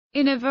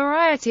In a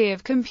variety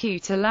of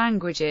computer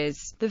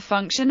languages, the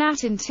function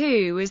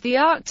atan2 is the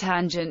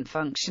arctangent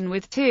function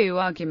with two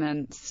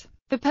arguments.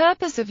 The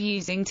purpose of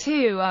using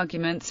two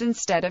arguments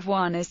instead of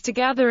one is to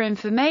gather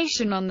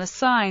information on the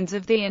signs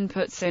of the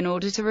inputs in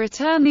order to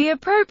return the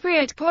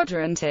appropriate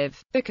quadrant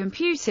of the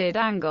computed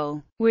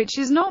angle, which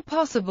is not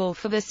possible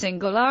for the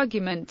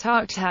single-argument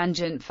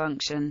arctangent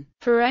function.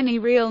 For any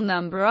real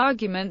number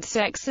arguments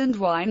x and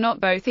y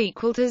not both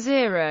equal to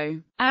 0,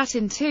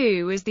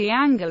 atan2 is the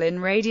angle in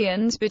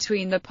radians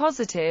between the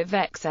positive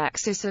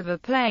x-axis of a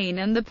plane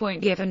and the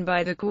point given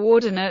by the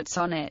coordinates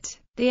on it.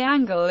 The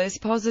angle is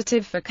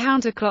positive for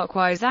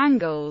counterclockwise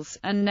angles,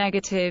 and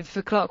negative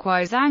for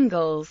clockwise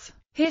angles.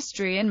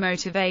 History and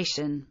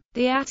motivation.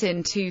 The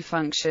atan2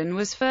 function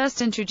was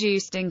first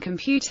introduced in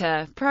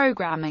computer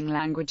programming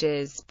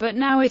languages, but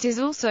now it is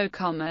also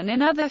common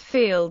in other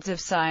fields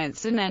of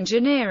science and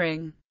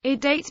engineering.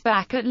 It dates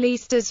back at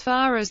least as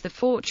far as the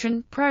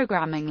Fortran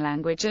programming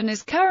language and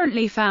is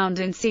currently found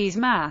in C's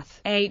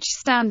Math H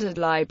standard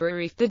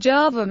library, the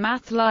Java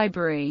Math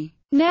library,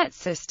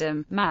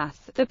 NetSystem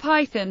Math, the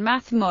Python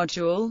Math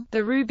module,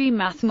 the Ruby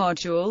Math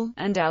module,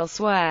 and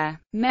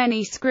elsewhere.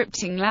 Many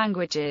scripting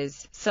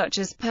languages, such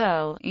as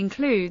Perl,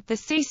 include the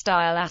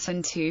C-style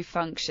atan2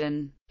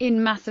 function.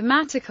 In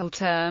mathematical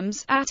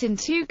terms,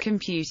 atan2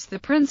 computes the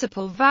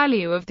principal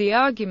value of the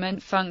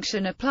argument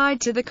function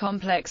applied to the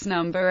complex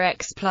number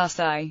x plus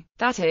I.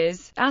 That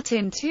is,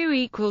 atan2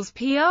 equals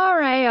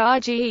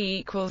PRARG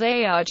equals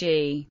ARG.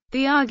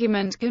 The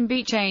argument can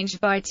be changed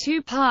by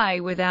 2 pi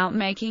without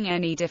making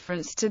any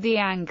difference to the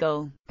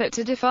angle. But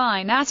to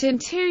define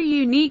atan2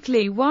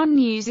 uniquely, one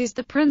uses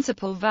the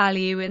principal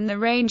value in the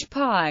range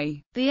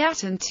pi. The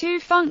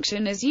atan2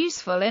 function is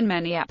useful in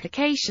many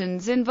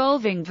applications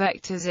involving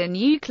vectors in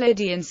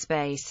Euclidean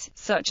space,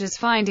 such as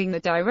finding the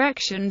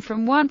direction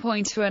from one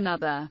point to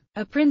another.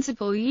 A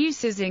principal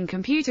use is in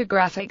computer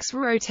graphics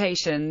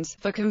rotations,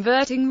 for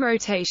converting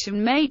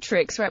rotation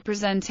matrix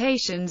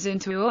representations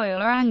into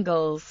Euler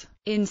angles.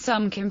 In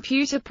some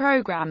computer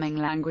programming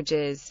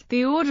languages,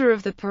 the order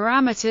of the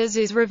parameters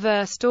is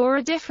reversed or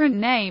a different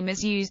name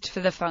is used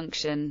for the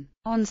function.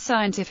 On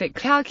scientific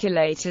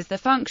calculators, the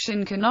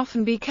function can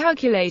often be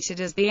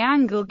calculated as the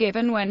angle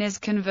given when is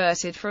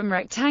converted from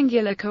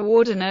rectangular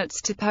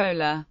coordinates to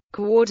polar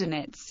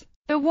coordinates.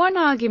 The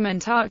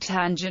one-argument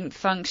arctangent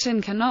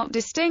function cannot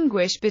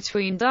distinguish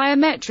between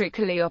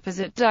diametrically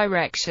opposite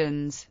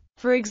directions.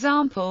 For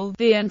example,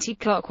 the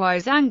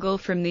anti-clockwise angle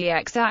from the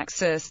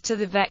x-axis to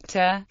the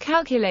vector,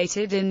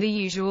 calculated in the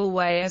usual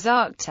way as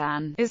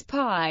arctan, is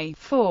pi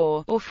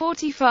 4, or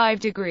 45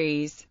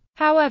 degrees.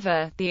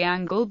 However, the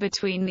angle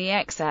between the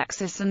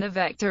x-axis and the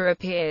vector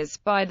appears,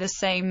 by the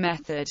same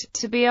method,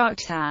 to be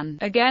arctan,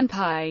 again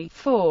pi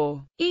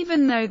 4,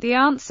 even though the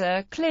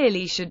answer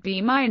clearly should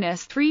be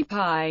minus 3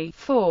 pi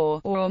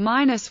 4, or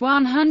minus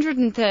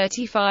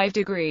 135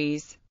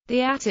 degrees. The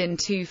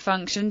atan2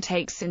 function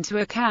takes into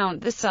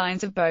account the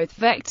signs of both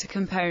vector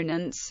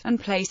components, and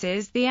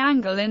places the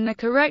angle in the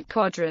correct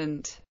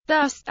quadrant.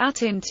 Thus,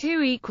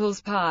 atan2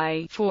 equals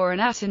pi 4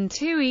 and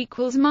atan2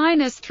 equals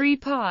minus 3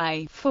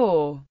 pi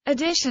 4.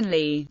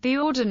 Additionally, the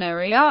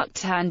ordinary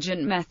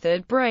arctangent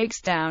method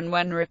breaks down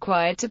when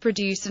required to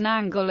produce an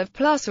angle of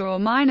plus or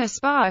minus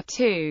pi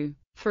 2.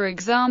 For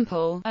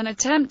example, an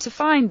attempt to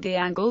find the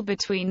angle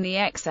between the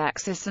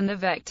x-axis and the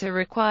vector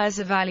requires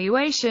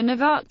evaluation of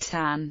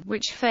arctan,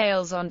 which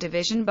fails on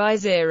division by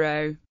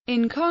 0.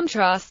 In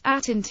contrast,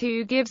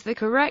 atan2 gives the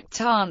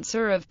correct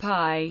answer of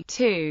pi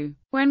 2.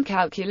 When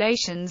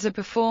calculations are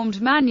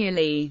performed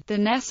manually, the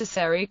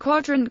necessary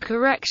quadrant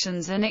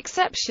corrections and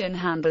exception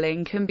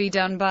handling can be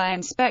done by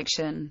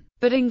inspection.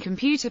 But in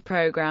computer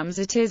programs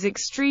it is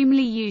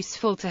extremely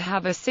useful to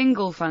have a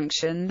single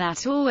function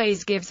that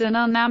always gives an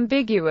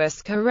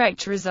unambiguous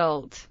correct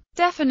result.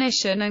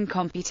 Definition and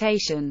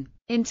computation.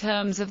 In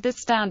terms of the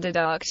standard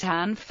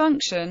arctan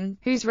function,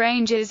 whose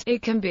range is,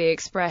 it can be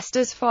expressed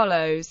as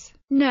follows.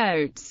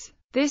 Notes.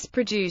 This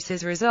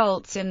produces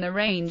results in the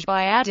range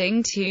by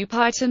adding 2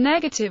 pi to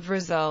negative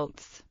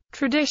results.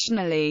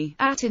 Traditionally,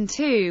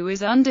 atan2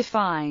 is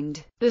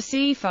undefined. The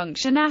C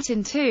function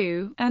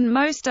atan2, and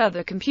most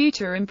other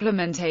computer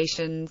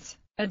implementations,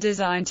 are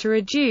designed to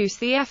reduce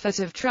the effort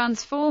of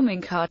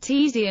transforming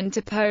Cartesian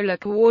to polar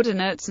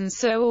coordinates and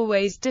so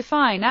always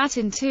define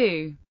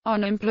atan2.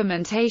 On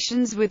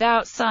implementations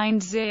without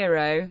signed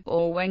 0,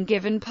 or when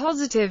given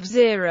positive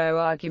 0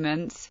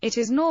 arguments, it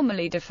is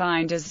normally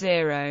defined as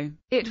 0.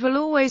 It will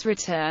always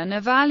return a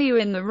value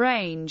in the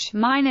range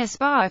minus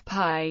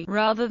pi,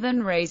 rather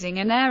than raising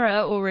an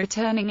error or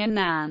returning a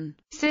nan.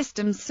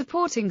 Systems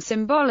supporting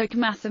symbolic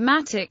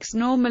mathematics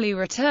normally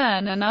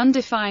return an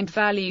undefined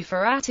value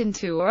for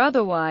atan2 or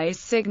otherwise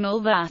signal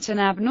that an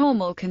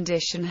abnormal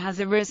condition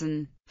has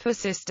arisen. For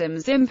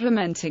systems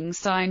implementing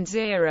signed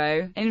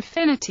 0,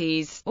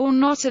 infinities, or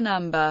not a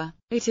number,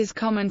 it is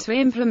common to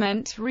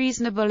implement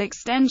reasonable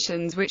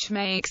extensions which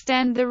may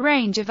extend the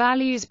range of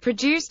values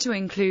produced to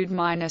include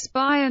minus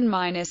pi and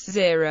minus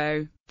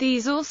 0.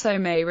 These also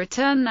may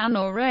return nan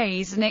or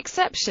raise an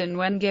exception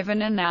when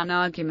given a nan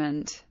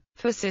argument.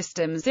 For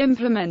systems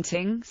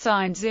implementing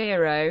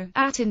sin0,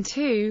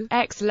 atan2,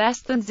 x less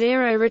than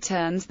 0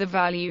 returns the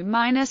value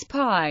minus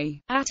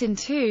pi.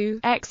 atan2,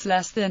 x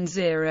less than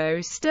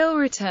 0 still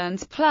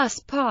returns plus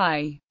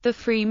pi. The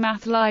free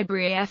math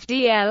library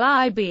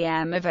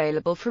FDLIBM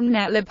available from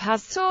Netlab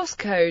has source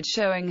code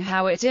showing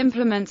how it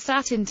implements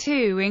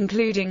atan2,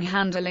 including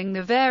handling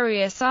the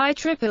various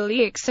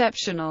IEEE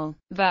exceptional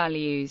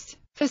values.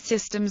 For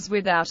systems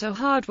without a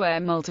hardware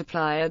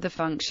multiplier, the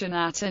function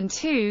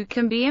atan2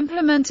 can be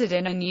implemented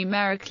in a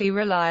numerically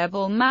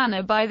reliable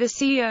manner by the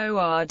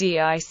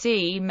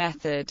CORDIC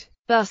method.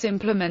 Thus,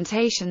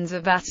 implementations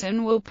of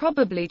atan will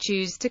probably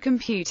choose to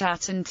compute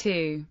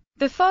atan2.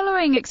 The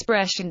following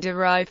expression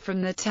derived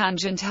from the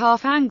tangent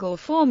half-angle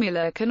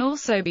formula can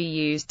also be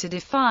used to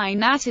define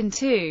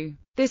atan2.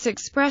 This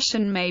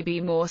expression may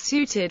be more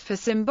suited for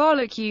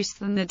symbolic use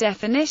than the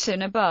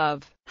definition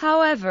above.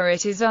 However,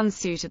 it is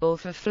unsuitable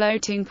for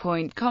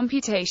floating-point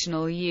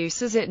computational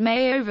use, as it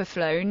may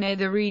overflow near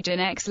the region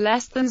x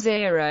less than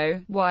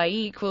 0, y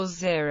equals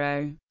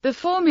 0. The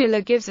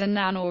formula gives a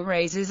nan or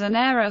raises an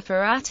error for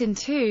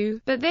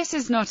atan2, but this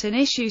is not an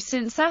issue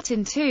since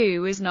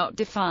atan2 is not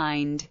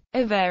defined.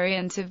 A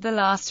variant of the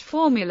last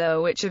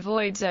formula which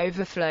avoids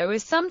overflow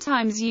is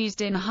sometimes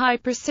used in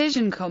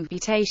high-precision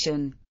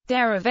computation.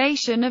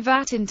 Derivation of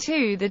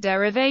atan2. The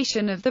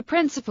derivation of the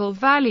principal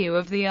value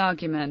of the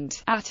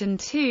argument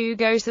atan2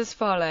 goes as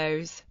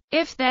follows.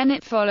 If then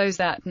it follows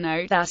that,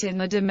 note that in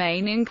the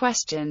domain in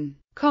question,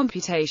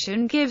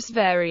 computation gives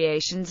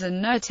variations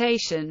and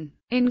notation.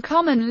 In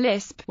Common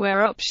Lisp,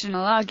 where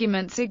optional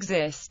arguments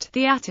exist,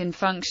 the atan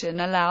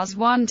function allows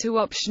one to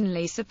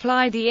optionally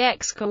supply the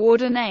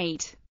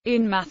x-coordinate.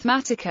 In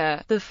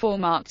Mathematica, the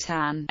form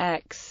arctan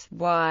x,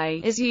 y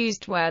is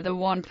used where the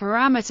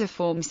one-parameter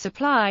form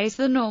supplies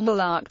the normal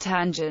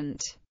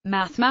arctangent.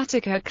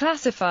 Mathematica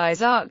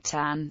classifies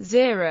arctan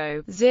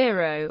 0,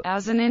 0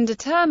 as an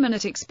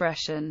indeterminate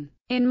expression.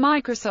 In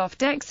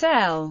Microsoft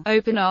Excel,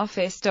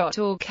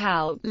 OpenOffice.org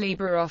Calc,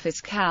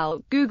 LibreOffice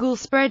Calc, Google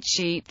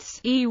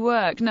Spreadsheets,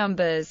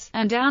 eWorkNumbers,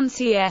 and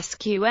ANSI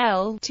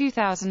SQL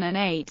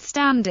 2008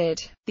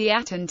 standard, the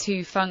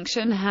atan2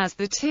 function has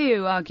the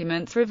two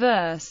arguments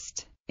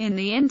reversed. In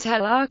the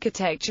Intel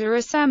architecture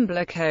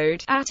assembler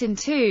code,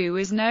 atan2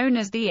 is known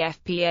as the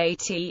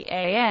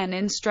FPATAN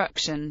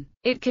instruction.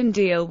 It can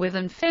deal with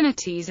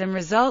infinities and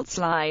results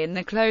lie in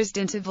the closed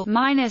interval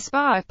minus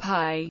bar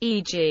pi,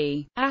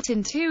 e.g.,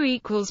 atan2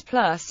 equals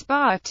plus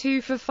bar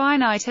 2 for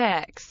finite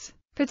x.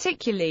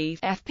 Particularly,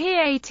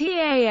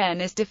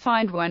 FPATAN is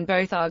defined when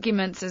both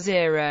arguments are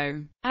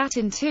 0.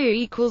 atan2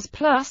 equals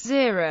plus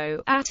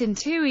 0,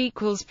 atan2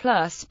 equals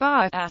plus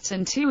bar,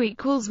 atan2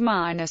 equals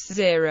minus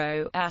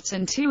 0,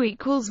 atan2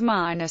 equals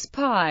minus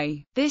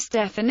pi. This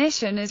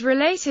definition is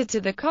related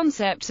to the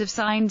concept of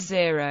signed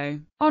 0.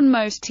 On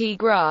most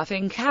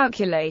t-graphing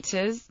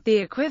calculators, the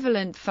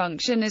equivalent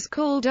function is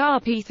called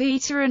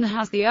rp and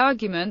has the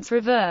arguments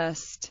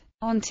reversed.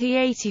 On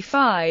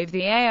T85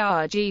 the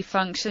arg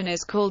function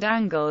is called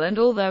angle, and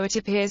although it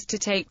appears to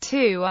take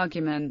two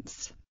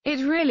arguments,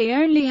 it really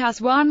only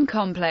has one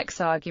complex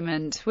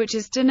argument, which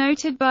is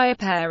denoted by a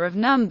pair of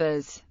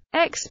numbers,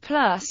 x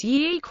plus y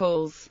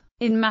equals.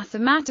 In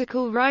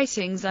mathematical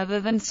writings other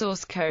than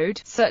source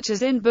code, such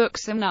as in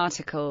books and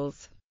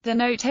articles, the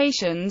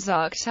notations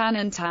arctan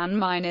and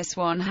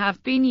tan-1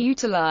 have been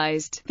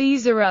utilized.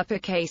 These are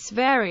uppercase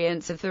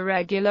variants of the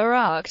regular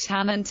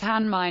arctan and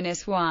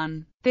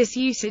tan-1. This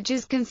usage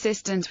is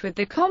consistent with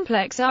the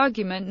complex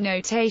argument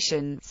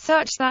notation,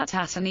 such that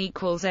atan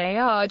equals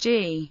arg.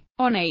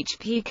 On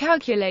HP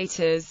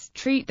calculators,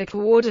 treat the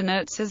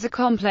coordinates as a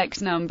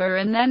complex number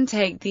and then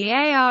take the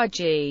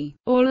arg,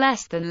 or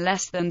less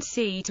than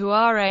c to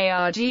r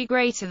arg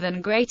greater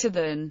than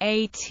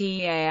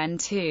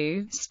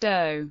atan2,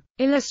 STO.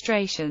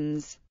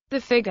 Illustrations. The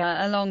figure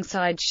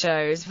alongside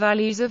shows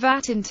values of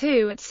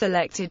atan2 at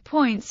selected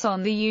points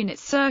on the unit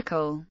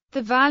circle.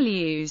 The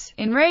values,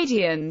 in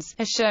radians,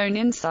 are shown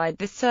inside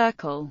the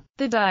circle.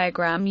 The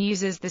diagram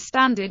uses the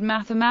standard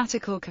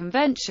mathematical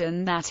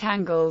convention that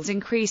angles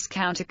increase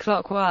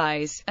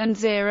counterclockwise, and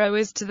 0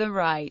 is to the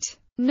right.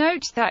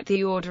 Note that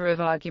the order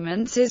of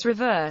arguments is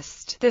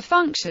reversed. The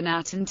function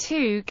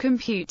atan2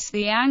 computes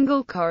the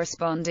angle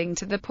corresponding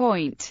to the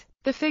point.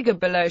 The figure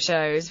below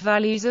shows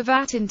values of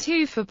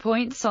atan2 for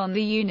points on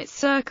the unit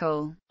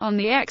circle. On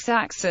the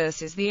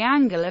x-axis is the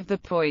angle of the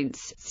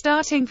points,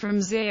 starting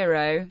from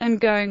 0,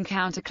 and going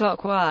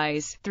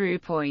counterclockwise, through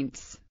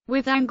points,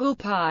 with angle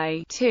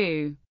pi,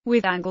 2,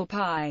 with angle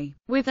pi,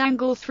 with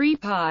angle 3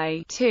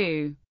 pi,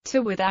 2,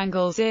 to with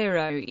angle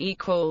 0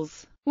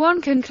 equals.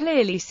 One can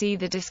clearly see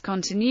the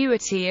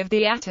discontinuity of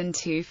the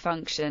atan2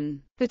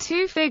 function. The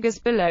two figures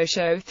below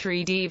show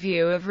 3D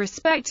view of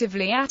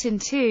respectively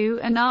atan2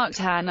 and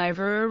arctan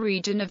over a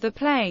region of the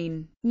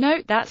plane.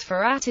 Note that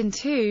for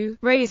atan2,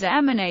 rays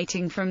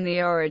emanating from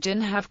the origin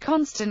have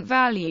constant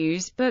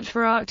values, but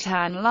for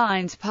arctan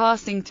lines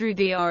passing through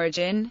the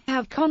origin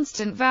have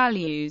constant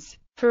values.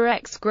 For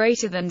x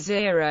greater than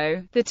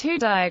 0, the two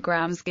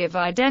diagrams give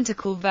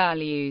identical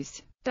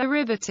values.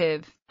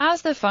 Derivative.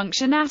 As the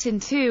function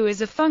atan2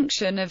 is a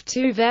function of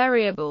two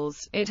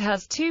variables, it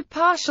has two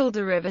partial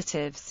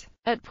derivatives.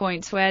 At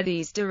points where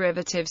these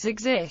derivatives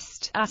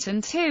exist,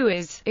 atan2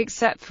 is,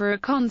 except for a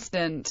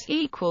constant,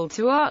 equal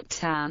to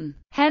arctan.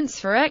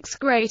 Hence for x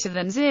greater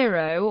than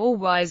 0 or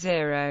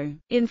y0.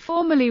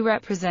 Informally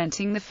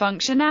representing the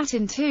function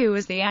atan2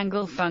 as the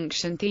angle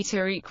function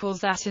theta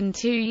equals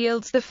atan2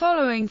 yields the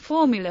following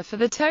formula for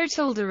the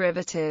total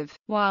derivative.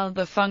 While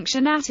the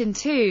function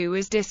atan2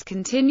 is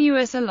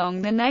discontinuous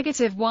along the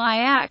negative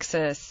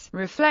y-axis,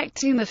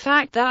 reflecting the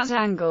fact that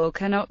angle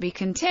cannot be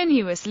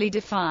continuously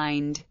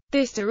defined,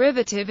 this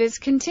derivative is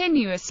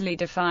continuously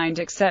defined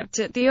except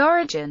at the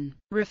origin,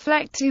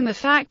 reflecting the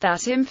fact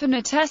that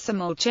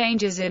infinitesimal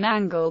changes in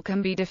angle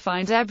can be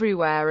defined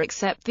everywhere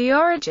except the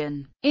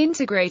origin.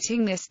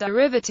 Integrating this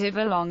derivative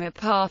along a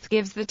path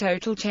gives the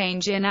total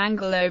change in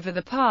angle over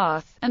the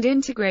path, and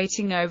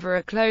integrating over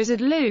a closed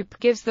loop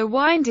gives the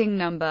winding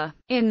number.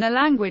 In the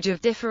language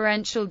of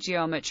differential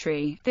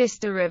geometry, this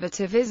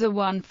derivative is a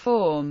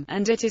one-form,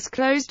 and it is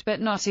closed but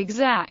not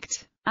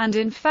exact. And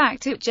in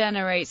fact it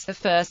generates the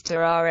first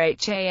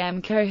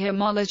RHAM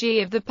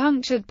cohomology of the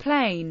punctured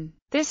plane.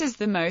 This is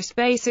the most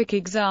basic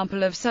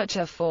example of such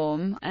a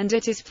form, and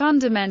it is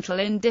fundamental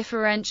in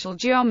differential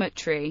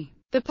geometry.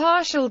 The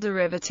partial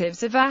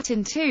derivatives of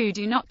atan2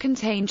 do not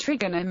contain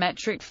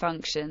trigonometric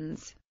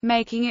functions,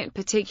 making it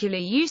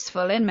particularly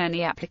useful in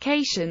many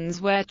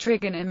applications where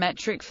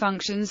trigonometric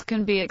functions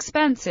can be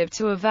expensive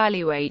to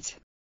evaluate.